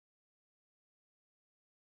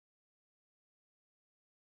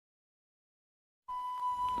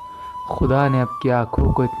खुदा ने आपकी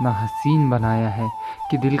आँखों को इतना हसीन बनाया है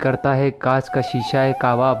कि दिल करता है कांच का शीशा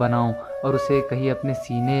काबा बनाऊं और उसे कहीं अपने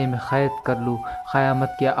सीने में क़ैद कर लूं,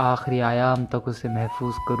 क़यामत के आखिरी आयाम तक उसे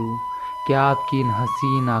महफूज करूं। क्या आपकी इन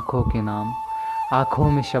हसीन आँखों के नाम, आँखों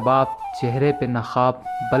में शबाब, चेहरे पे नक़ाब,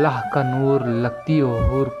 बलह का नूर, लगती हो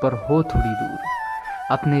हूर पर हो थोड़ी दूर।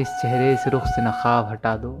 अपने इस चेहरे से रुख से नक़ाब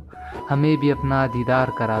हटा दो, हमें भी अपना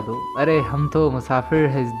दीदार करा दो। अरे हम तो मुसाफिर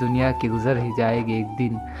हैं इस दुनिया के, गुज़र ही जाएंगे एक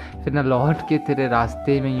दिन, फिर न लौट के तेरे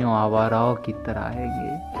रास्ते में यूँ आवाराओं की तरह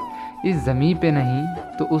आएंगे। इस ज़मीं पे नहीं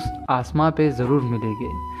तो उस आसमां पे ज़रूर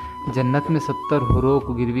मिलेंगे, जन्नत में 70 हुरों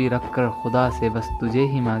को गिरवी रख कर खुदा से बस तुझे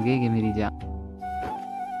ही मांगेंगे मेरी जान।